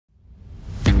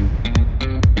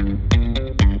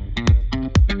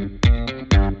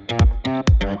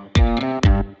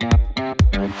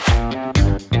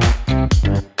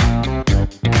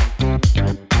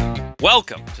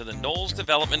Welcome to the Knowles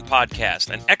Development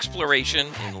Podcast, an exploration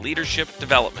in leadership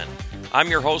development. I'm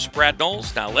your host, Brad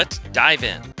Knowles. Now let's dive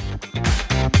in.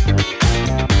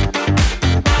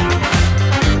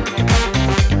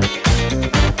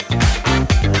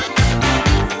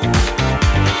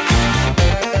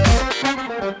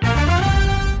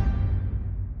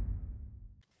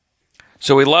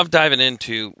 So we love diving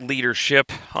into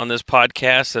leadership on this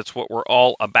podcast. That's what we're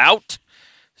all about.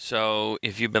 So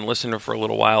if you've been listening for a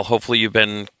little while, hopefully you've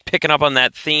been picking up on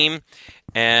that theme.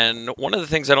 And one of the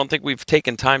things I don't think we've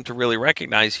taken time to really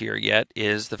recognize here yet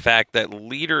is the fact that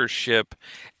leadership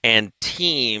and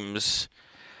teams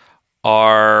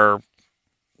are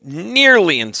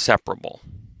nearly inseparable.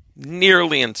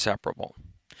 Nearly inseparable.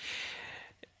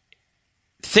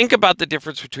 Think about the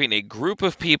difference between a group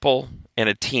of people and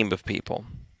a team of people.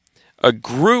 A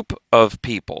group of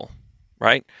people,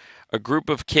 right? A group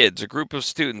of kids, a group of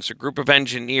students, a group of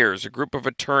engineers, a group of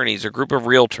attorneys, a group of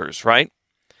realtors, right?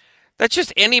 That's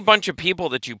just any bunch of people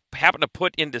that you happen to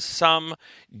put into some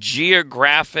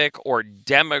geographic or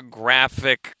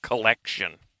demographic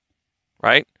collection,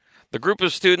 right? The group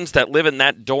of students that live in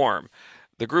that dorm,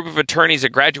 the group of attorneys that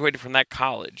graduated from that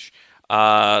college,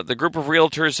 the group of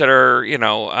realtors that are,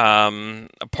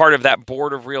 a part of that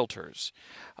board of realtors,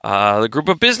 the group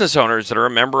of business owners that are a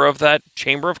member of that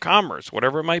chamber of commerce,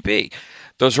 whatever it might be.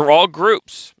 Those are all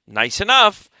groups. Nice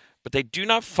enough, but they do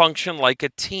not function like a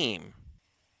team.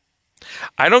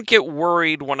 I don't get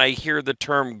worried when I hear the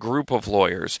term group of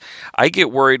lawyers. I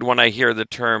get worried when I hear the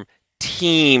term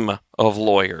team of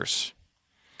lawyers.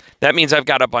 That means I've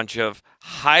got a bunch of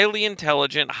highly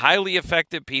intelligent, highly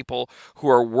effective people who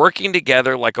are working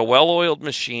together like a well-oiled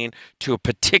machine to a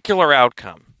particular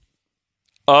outcome.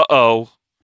 Uh-oh.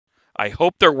 I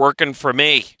hope they're working for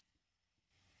me.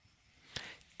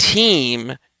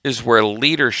 Team is where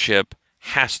leadership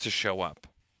has to show up.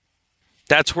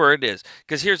 That's where it is.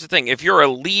 Because here's the thing. If you're a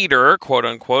leader, quote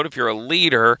unquote, if you're a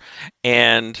leader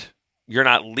and you're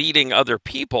not leading other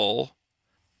people,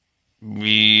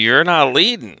 you're not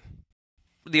leading.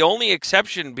 The only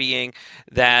exception being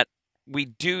that we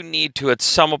do need to, at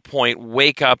some point,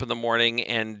 wake up in the morning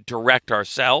and direct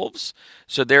ourselves.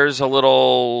 So there's a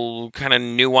little kind of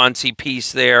nuancy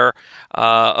piece there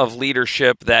of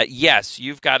leadership that, yes,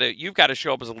 you've got to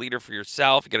show up as a leader for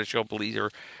yourself. You've got to show up as a leader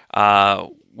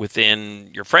within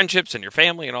your friendships and your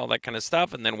family and all that kind of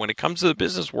stuff. And then when it comes to the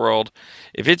business world,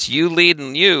 if it's you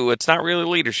leading you, it's not really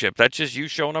leadership. That's just you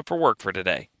showing up for work for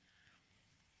today.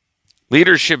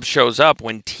 Leadership shows up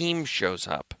when team shows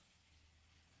up.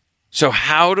 So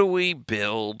how do we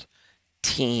build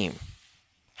team?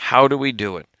 How do we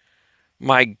do it?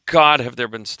 My God, have there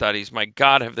been studies? My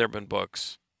God, have there been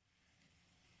books?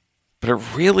 But it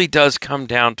really does come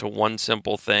down to one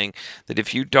simple thing, that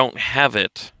if you don't have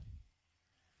it,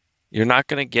 you're not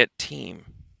going to get team.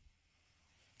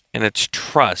 And it's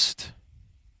trust.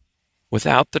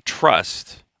 Without the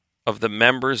trust of the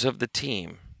members of the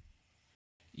team,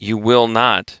 you will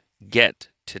not get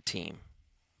to team.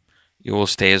 You will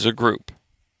stay as a group.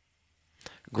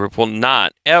 A group will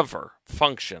not ever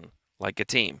function like a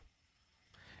team.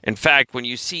 In fact, when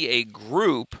you see a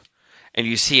group and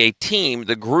you see a team,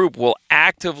 the group will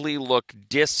actively look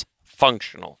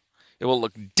dysfunctional. It will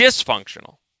look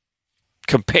dysfunctional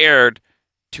compared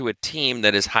to a team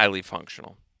that is highly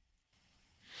functional.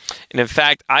 And in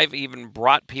fact, I've even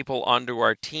brought people onto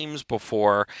our teams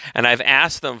before, and I've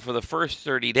asked them for the first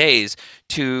 30 days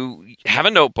to have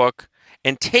a notebook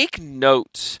and take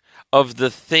notes of the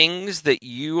things that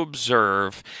you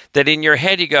observe that in your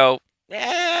head you go,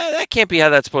 that can't be how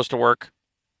that's supposed to work.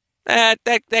 That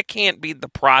can't be the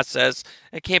process.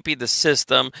 That can't be the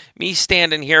system. Me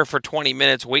standing here for 20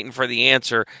 minutes waiting for the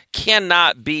answer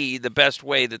cannot be the best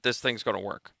way that this thing's going to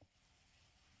work.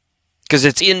 Because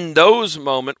it's in those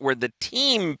moments where the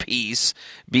team piece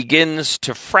begins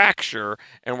to fracture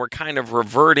and we're kind of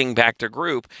reverting back to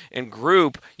group. In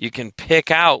group, you can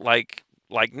pick out like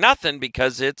nothing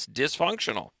because it's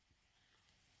dysfunctional.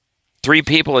 3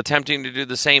 people attempting to do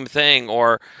the same thing,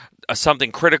 or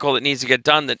something critical that needs to get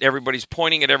done that everybody's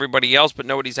pointing at everybody else but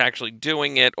nobody's actually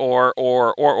doing it, or.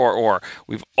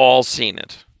 We've all seen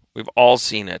it. We've all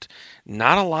seen it.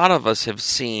 Not a lot of us have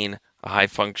seen a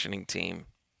high-functioning team.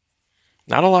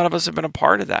 Not a lot of us have been a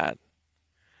part of that.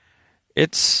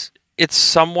 It's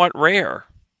somewhat rare.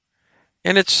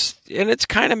 And it's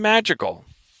kind of magical.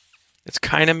 It's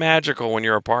kind of magical when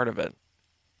you're a part of it.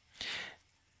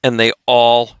 And they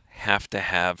all have to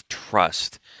have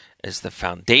trust as the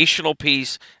foundational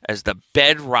piece, as the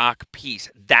bedrock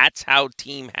piece. That's how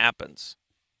team happens.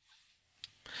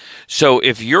 So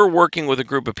if you're working with a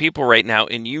group of people right now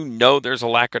and you know there's a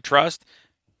lack of trust,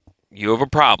 you have a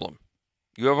problem.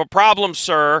 You have a problem,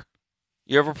 sir.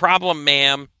 You have a problem,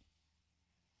 ma'am.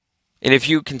 And if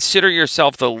you consider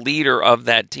yourself the leader of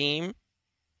that team,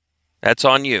 that's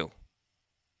on you.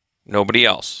 Nobody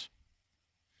else.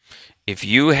 If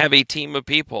you have a team of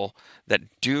people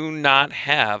that do not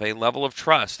have a level of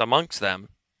trust amongst them,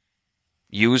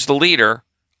 you as the leader,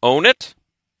 own it,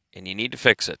 and you need to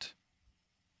fix it.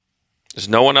 There's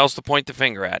no one else to point the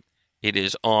finger at. It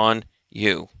is on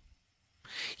you.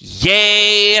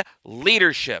 Yay,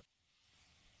 leadership.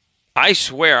 I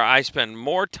swear I spend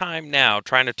more time now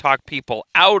trying to talk people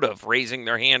out of raising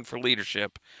their hand for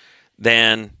leadership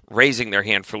than raising their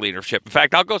hand for leadership. In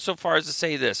fact, I'll go so far as to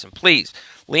say this, and please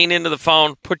lean into the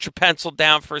phone, put your pencil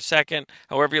down for a second.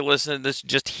 However you listen to this,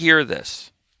 just hear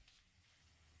this.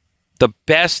 The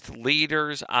best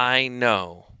leaders I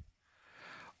know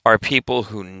are people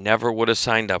who never would have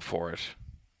signed up for it.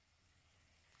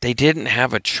 They didn't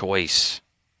have a choice.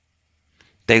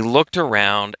 They looked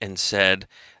around and said,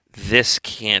 this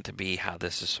can't be how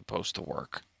this is supposed to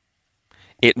work.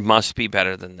 It must be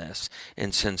better than this.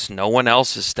 And since no one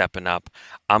else is stepping up,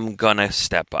 I'm going to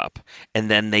step up.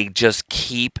 And then they just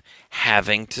keep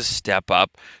having to step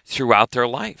up throughout their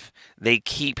life. They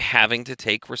keep having to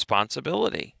take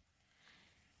responsibility.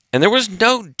 And there was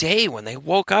no day when they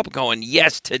woke up going,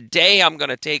 yes, today I'm going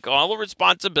to take all the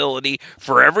responsibility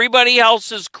for everybody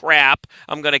else's crap.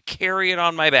 I'm going to carry it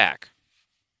on my back.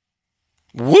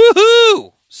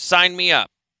 Woohoo! Sign me up.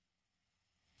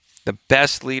 The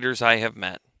best leaders I have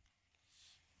met.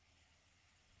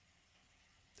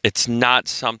 It's not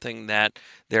something that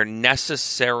they're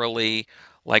necessarily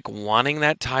like wanting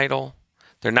that title.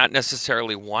 They're not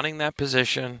necessarily wanting that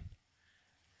position.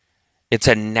 It's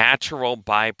a natural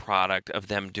byproduct of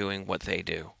them doing what they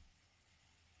do.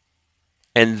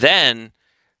 And then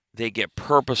they get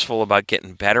purposeful about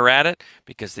getting better at it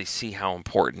because they see how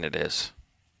important it is.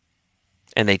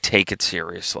 And they take it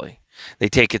seriously. They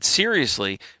take it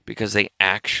seriously because they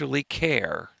actually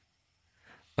care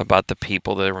about the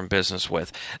people they're in business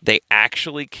with. They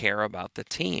actually care about the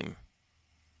team.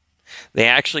 They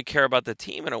actually care about the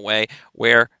team in a way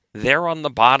where they're on the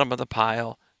bottom of the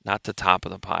pile, not the top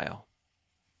of the pile.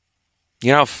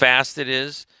 You know how fast it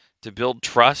is to build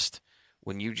trust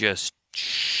when you just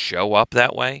show up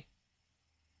that way?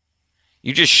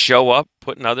 You just show up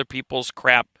putting other people's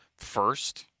crap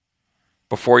first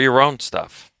before your own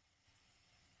stuff.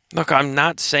 Look, I'm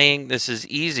not saying this is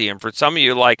easy. And for some of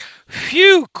you, like,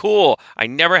 phew, cool. I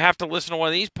never have to listen to one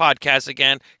of these podcasts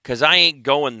again because I ain't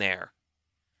going there.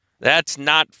 That's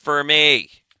not for me.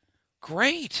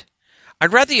 Great.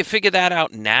 I'd rather you figure that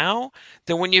out now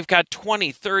than when you've got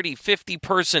 20, 30,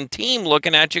 50-person team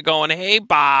looking at you going, hey,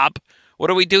 Bob, what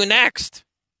do we do next?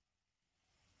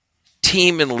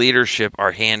 Team and leadership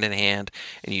are hand in hand,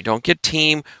 and you don't get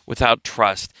team without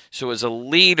trust. So as a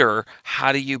leader,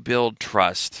 how do you build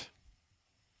trust?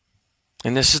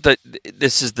 And this is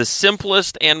the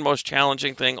simplest and most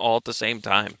challenging thing all at the same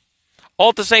time. All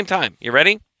at the same time. You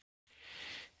ready?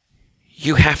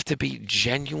 You have to be a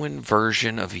genuine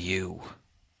version of you.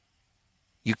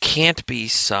 You can't be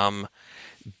some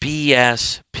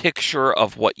BS picture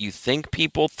of what you think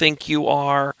people think you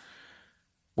are,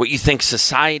 what you think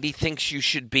society thinks you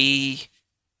should be,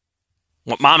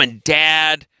 what mom and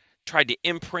dad tried to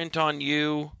imprint on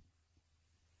you.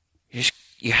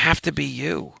 You have to be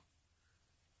you.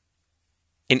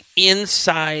 And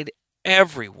inside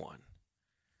everyone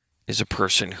is a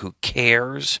person who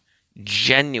cares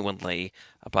genuinely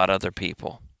about other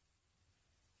people.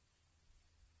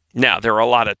 Now, there are a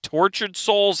lot of tortured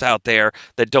souls out there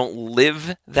that don't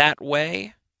live that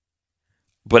way,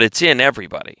 but it's in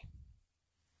everybody.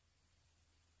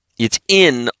 It's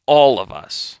in all of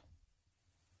us.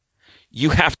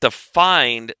 You have to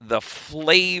find the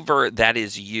flavor that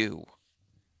is you.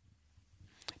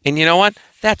 And you know what?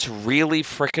 That's really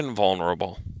freaking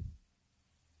vulnerable.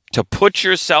 To put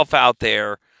yourself out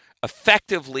there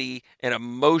effectively and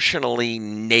emotionally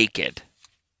naked.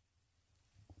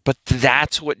 But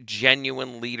that's what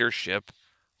genuine leadership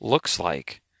looks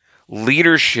like.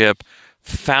 Leadership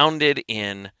founded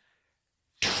in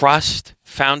trust,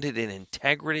 founded in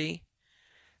integrity,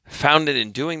 founded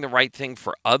in doing the right thing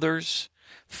for others,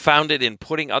 founded in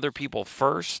putting other people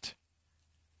first.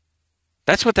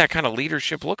 That's what that kind of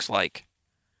leadership looks like.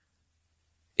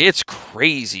 It's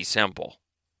crazy simple.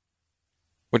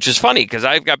 Which is funny because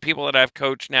I've got people that I've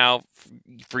coached now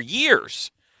for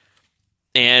years.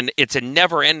 And it's a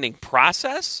never-ending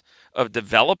process of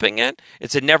developing it.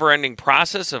 It's a never-ending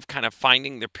process of kind of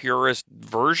finding the purest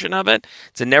version of it.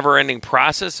 It's a never-ending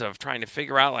process of trying to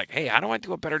figure out, like, hey, how do I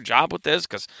do a better job with this?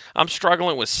 Because I'm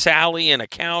struggling with Sally in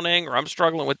accounting, or I'm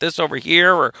struggling with this over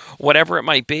here, or whatever it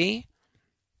might be.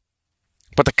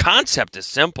 But the concept is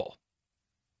simple.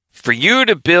 For you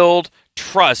to build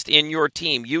trust in your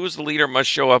team, you as the leader must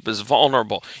show up as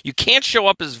vulnerable. You can't show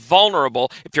up as vulnerable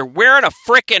if you're wearing a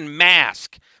frickin'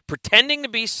 mask, pretending to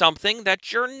be something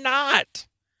that you're not.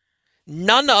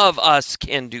 None of us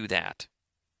can do that.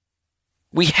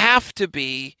 We have to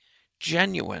be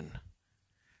genuine.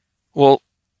 Well,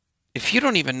 if you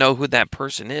don't even know who that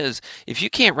person is, if you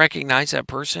can't recognize that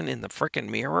person in the frickin'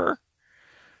 mirror,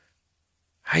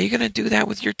 how are you going to do that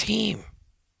with your team?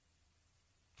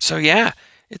 So yeah,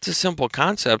 it's a simple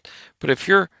concept, but if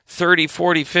you're 30,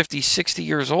 40, 50, 60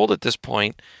 years old at this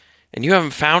point and you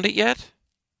haven't found it yet,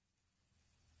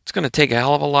 it's going to take a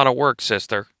hell of a lot of work,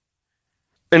 sister.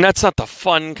 And that's not the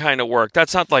fun kind of work.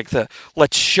 That's not like the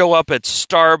let's show up at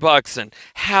Starbucks and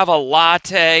have a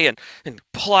latte and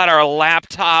pull out our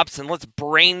laptops and let's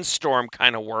brainstorm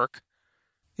kind of work.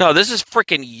 No, this is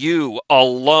freaking you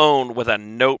alone with a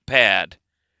notepad.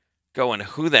 Going,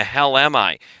 who the hell am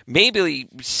I? Maybe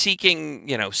seeking,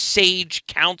 sage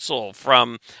counsel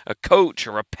from a coach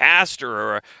or a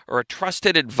pastor or a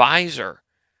trusted advisor.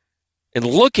 And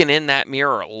looking in that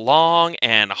mirror long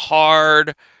and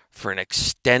hard for an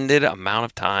extended amount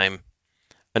of time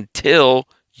until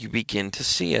you begin to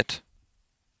see it.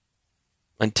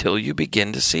 Until you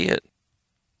begin to see it.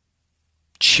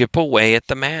 Chip away at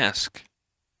the mask.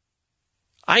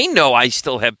 I know I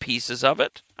still have pieces of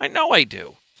it. I know I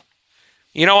do.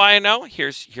 You know why I know?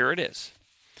 Here it is.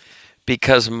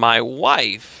 Because my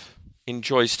wife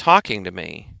enjoys talking to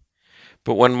me,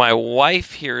 but when my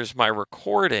wife hears my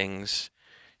recordings,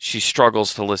 she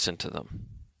struggles to listen to them.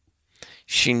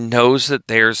 She knows that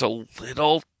there's a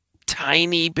little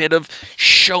tiny bit of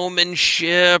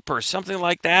showmanship or something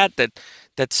like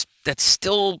that's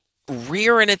still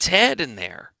rearing its head in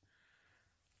there.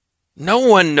 No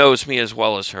one knows me as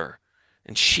well as her,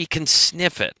 and she can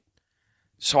sniff it.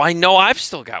 So I know I've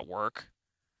still got work.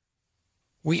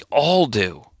 We all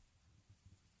do.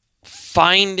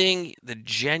 Finding the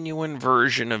genuine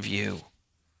version of you,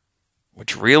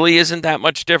 which really isn't that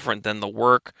much different than the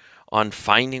work on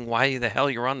finding why the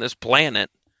hell you're on this planet,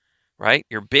 right?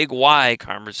 Your big why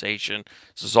conversation.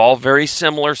 This is all very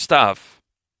similar stuff.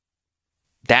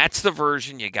 That's the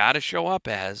version you got to show up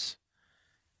as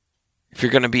if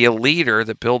you're going to be a leader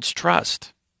that builds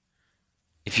trust.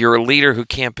 If you're a leader who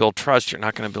can't build trust, you're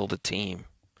not going to build a team.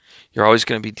 You're always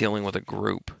going to be dealing with a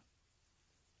group.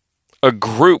 A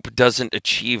group doesn't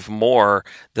achieve more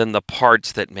than the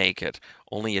parts that make it.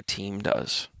 Only a team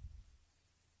does.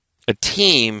 A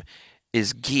team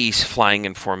is geese flying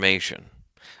in formation.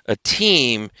 A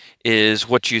team is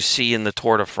what you see in the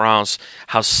Tour de France,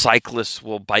 how cyclists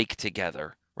will bike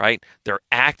together, right? They're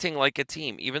acting like a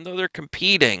team. Even though they're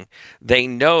competing, they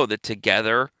know that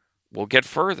together we'll get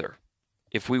further.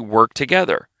 If we work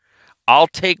together, I'll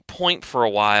take point for a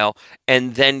while,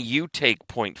 and then you take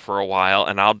point for a while,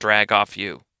 and I'll drag off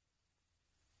you.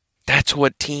 That's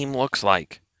what team looks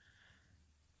like.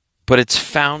 But its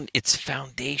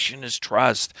foundation is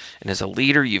trust. And as a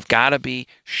leader, you've got to be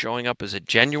showing up as a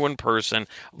genuine person,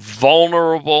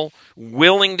 vulnerable,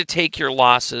 willing to take your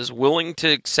losses, willing to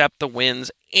accept the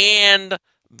wins and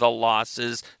the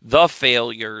losses, the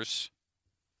failures,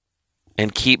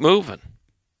 and keep moving.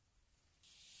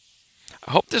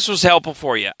 I hope this was helpful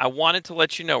for you. I wanted to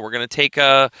let you know we're going to take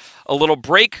a little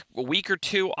break, a week or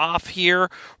two off here.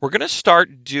 We're going to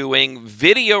start doing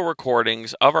video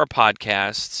recordings of our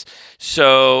podcasts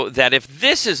so that if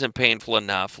this isn't painful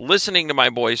enough, listening to my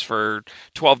voice for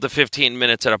 12 to 15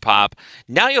 minutes at a pop,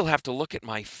 now you'll have to look at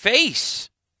my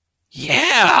face.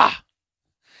 Yeah.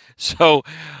 So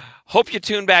hope you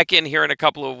tune back in here in a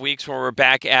couple of weeks when we're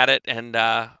back at it, and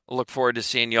look forward to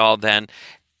seeing you all then.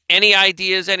 Any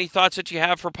ideas, any thoughts that you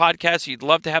have for podcasts you'd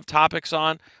love to have topics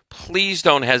on, please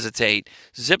don't hesitate.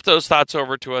 Zip those thoughts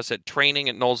over to us at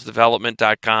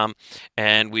training@knowlesdevelopment.com,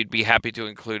 and we'd be happy to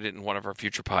include it in one of our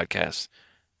future podcasts.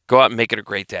 Go out and make it a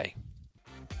great day.